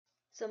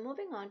So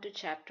moving on to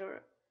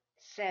chapter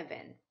 7,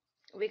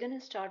 we're going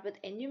to start with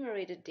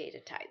enumerated data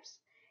types.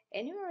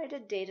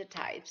 Enumerated data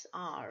types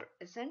are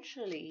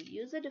essentially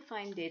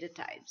user-defined data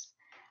types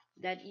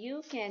that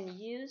you can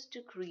use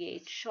to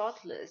create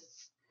short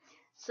lists.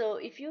 So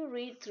if you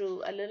read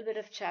through a little bit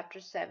of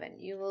chapter 7,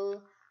 you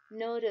will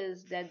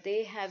notice that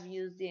they have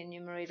used the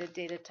enumerated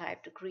data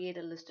type to create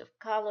a list of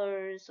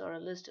colors or a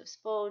list of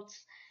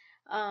sports.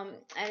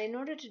 And in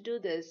order to do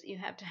this, you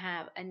have to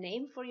have a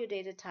name for your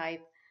data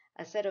type,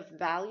 a set of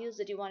values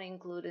that you want to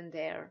include in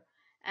there,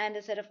 and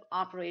a set of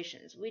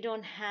operations. We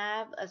don't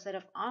have a set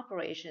of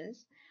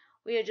operations.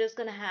 We are just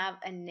going to have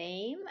a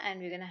name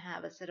and we're going to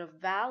have a set of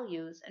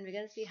values, and we're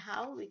going to see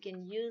how we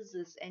can use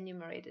this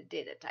enumerated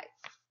data type.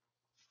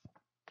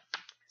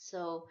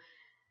 So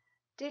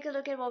take a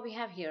look at what we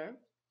have here.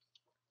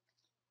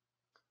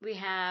 We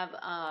have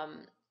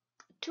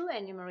two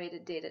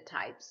enumerated data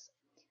types,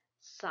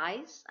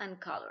 size and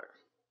color.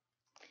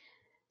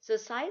 So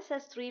size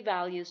has three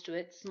values to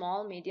it,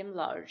 small, medium,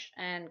 large,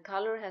 and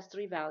color has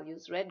three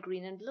values, red,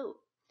 green, and blue.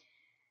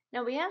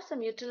 Now we have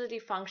some utility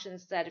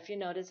functions that, if you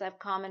notice, I've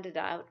commented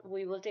out.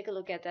 We will take a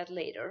look at that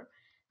later.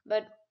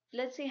 But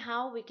let's see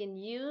how we can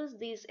use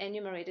these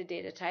enumerated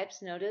data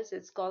types. Notice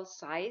it's called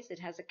size. It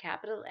has a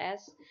capital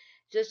S,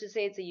 just to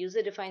say it's a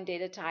user-defined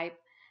data type.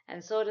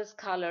 And so does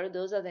color.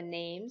 Those are the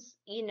names.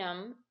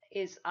 Enum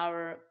is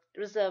our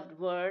reserved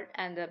word,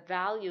 and the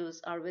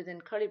values are within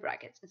curly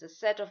brackets. It's a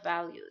set of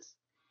values.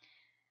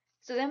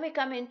 So then we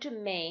come into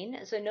main.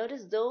 So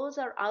notice those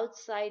are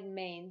outside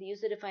main. The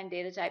user-defined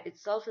data type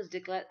itself is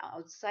declared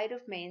outside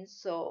of main,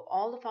 so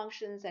all the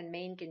functions and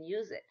main can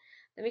use it.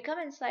 Then we come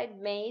inside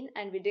main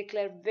and we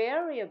declare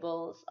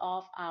variables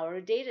of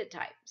our data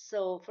type.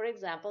 So for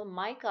example,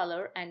 my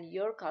color and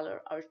your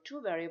color are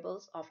two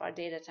variables of our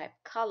data type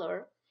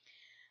color,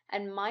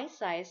 and my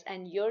size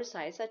and your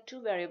size are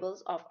two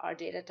variables of our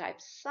data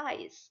type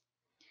size.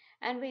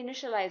 And we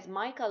initialize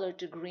my color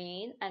to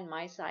green and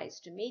my size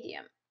to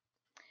medium.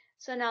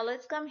 So now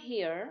let's come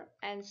here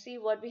and see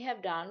what we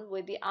have done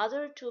with the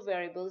other two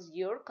variables,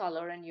 your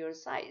color and your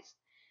size.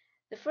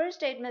 The first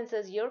statement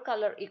says your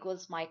color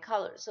equals my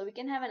color. So we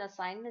can have an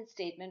assignment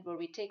statement where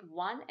we take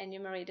one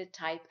enumerated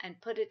type and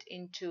put it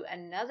into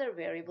another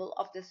variable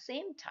of the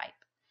same type.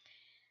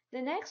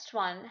 The next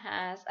one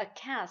has a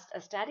cast,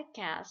 a static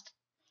cast.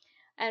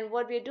 And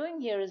what we're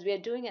doing here is we're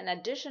doing an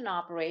addition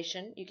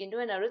operation. You can do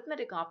an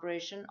arithmetic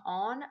operation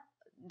on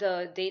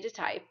the data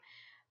type,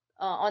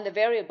 on the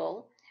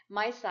variable.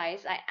 My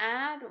size, I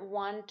add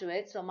 1 to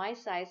it, so my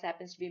size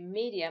happens to be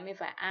medium.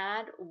 If I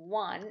add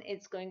 1,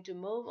 it's going to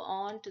move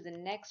on to the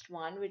next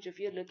one, which if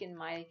you look in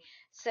my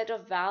set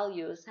of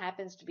values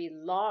happens to be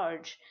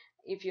large.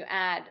 If you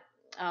add,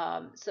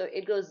 so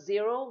it goes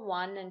 0,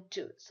 1, and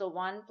 2. So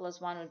 1 plus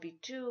 1 would be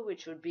 2,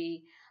 which would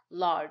be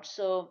large.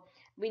 So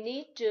we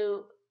need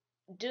to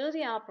do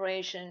the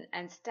operation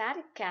and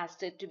static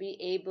cast it to be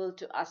able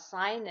to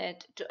assign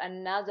it to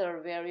another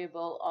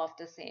variable of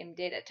the same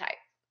data type.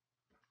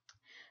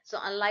 So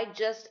unlike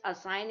just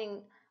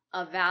assigning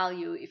a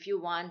value, if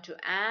you want to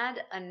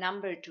add a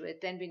number to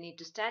it, then we need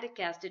to static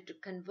cast it to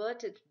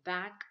convert it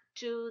back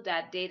to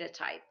that data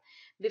type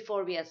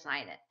before we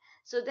assign it.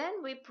 So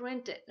then we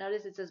print it.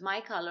 Notice it says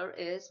my color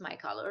is my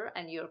color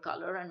and your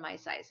color, and my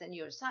size and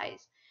your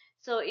size.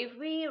 So if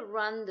we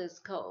run this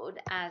code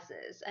as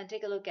is and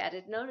take a look at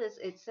it, notice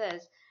it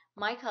says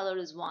my color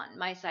is 1,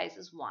 my size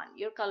is 1,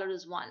 your color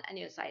is 1, and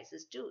your size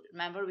is 2.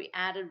 Remember, we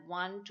added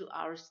 1 to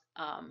our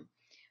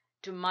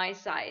to my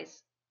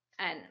size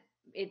and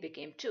it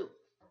became 2.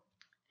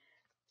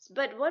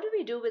 But what do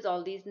we do with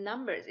all these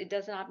numbers? It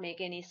does not make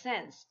any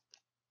sense.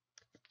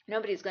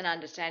 Nobody's going to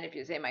understand if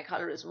you say my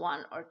color is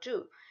 1 or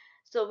 2.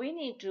 So we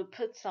need to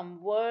put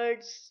some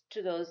words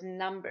to those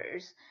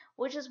numbers,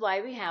 which is why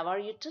we have our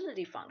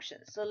utility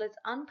functions. So let's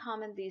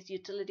uncomment these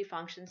utility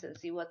functions and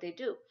see what they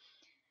do.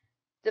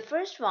 The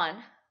first one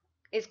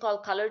is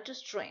called color to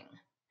string,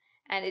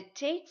 and it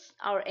takes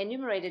our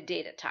enumerated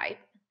data type.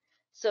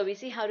 So we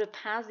see how to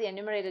pass the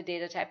enumerated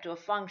data type to a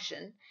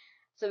function.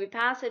 So we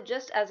pass it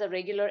just as a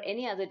regular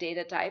any other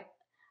data type.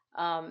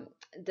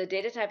 The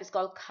data type is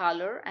called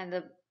color and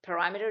the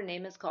parameter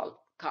name is called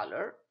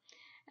color.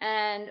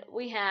 And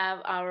we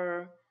have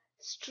our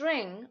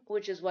string,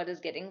 which is what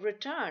is getting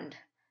returned.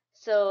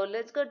 So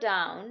let's go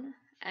down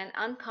and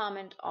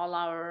uncomment all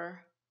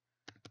our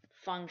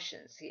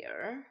functions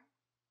here.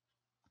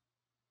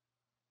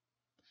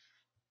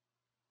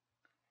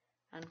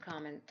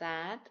 Uncomment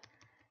that.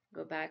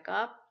 Go back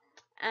up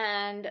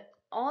and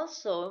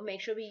also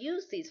make sure we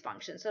use these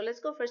functions. So let's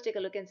go first take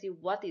a look and see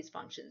what these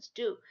functions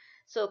do.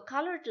 So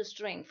color to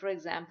string, for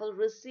example,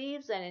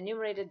 receives an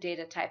enumerated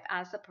data type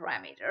as a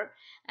parameter,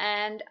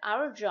 and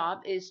our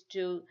job is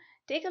to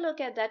take a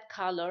look at that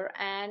color,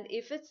 and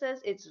if it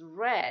says it's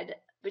red,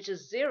 which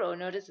is 0,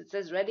 notice it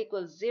says red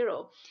equals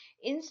 0.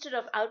 Instead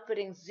of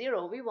outputting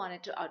 0, we want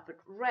it to output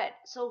red.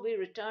 So we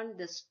return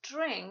the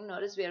string,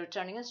 notice we are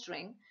returning a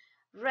string,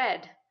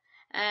 red.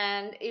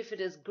 And if it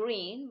is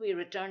green, we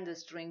return the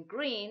string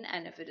green,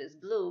 and if it is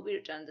blue, we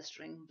return the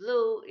string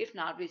blue. If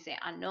not, we say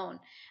unknown.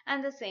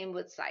 And the same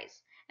with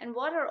size. And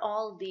what are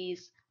all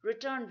these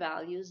return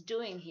values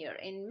doing here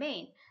in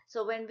main?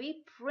 So when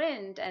we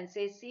print and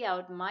say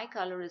cout my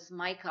color is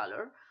my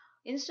color,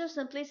 instead of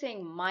simply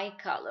saying my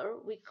color,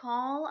 we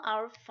call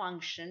our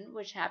function,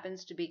 which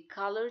happens to be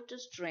color to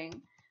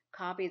string,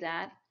 copy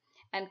that,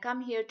 and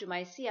come here to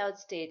my cout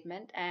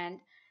statement and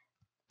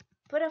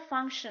put a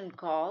function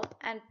call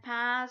and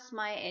pass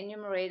my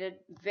enumerated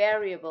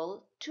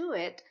variable to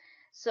it.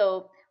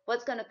 So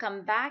what's going to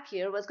come back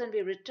here, what's going to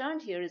be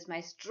returned here is my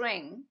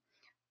string,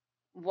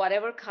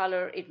 whatever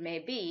color it may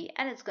be,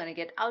 and it's going to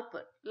get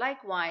output.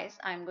 Likewise,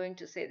 I'm going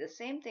to say the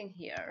same thing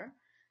here.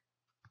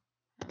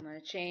 I'm going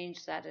to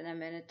change that in a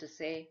minute to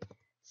say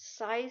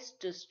size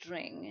to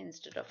string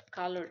instead of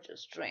color to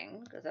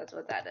string, because that's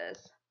what that is.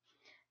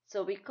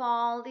 So we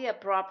call the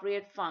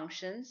appropriate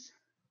functions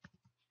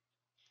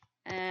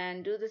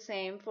and do the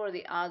same for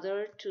the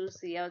other two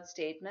cout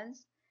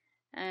statements.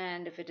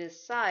 And if it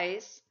is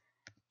size,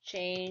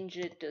 change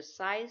it to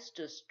size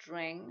to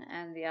string,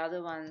 and the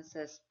other one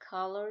says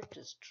color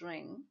to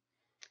string.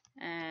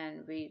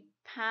 And we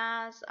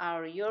pass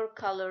our your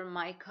color,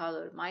 my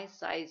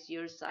size,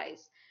 your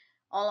size,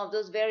 all of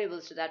those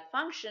variables to that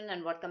function,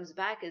 and what comes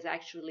back is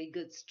actually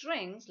good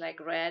strings like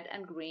red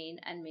and green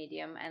and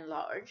medium and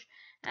large,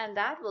 and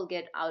that will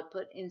get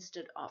output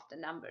instead of the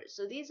numbers.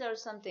 So these are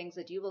some things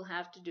that you will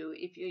have to do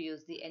if you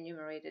use the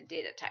enumerated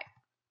data type.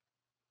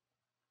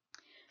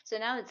 So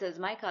now it says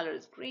my color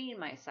is green,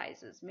 my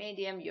size is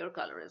medium, your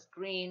color is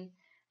green,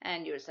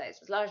 and your size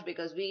is large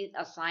because we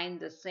assigned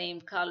the same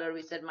color.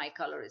 We said my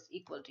color is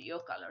equal to your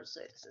color,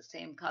 so it's the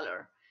same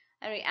color.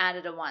 And we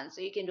added a 1,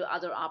 so you can do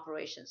other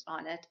operations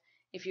on it.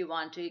 If you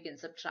want to, you can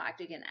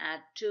subtract, you can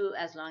add 2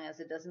 as long as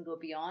it doesn't go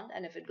beyond.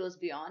 And if it goes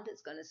beyond,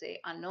 it's going to say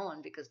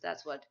unknown because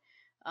that's what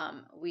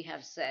we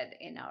have said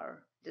in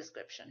our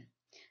description.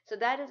 So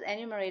that is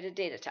enumerated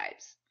data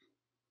types.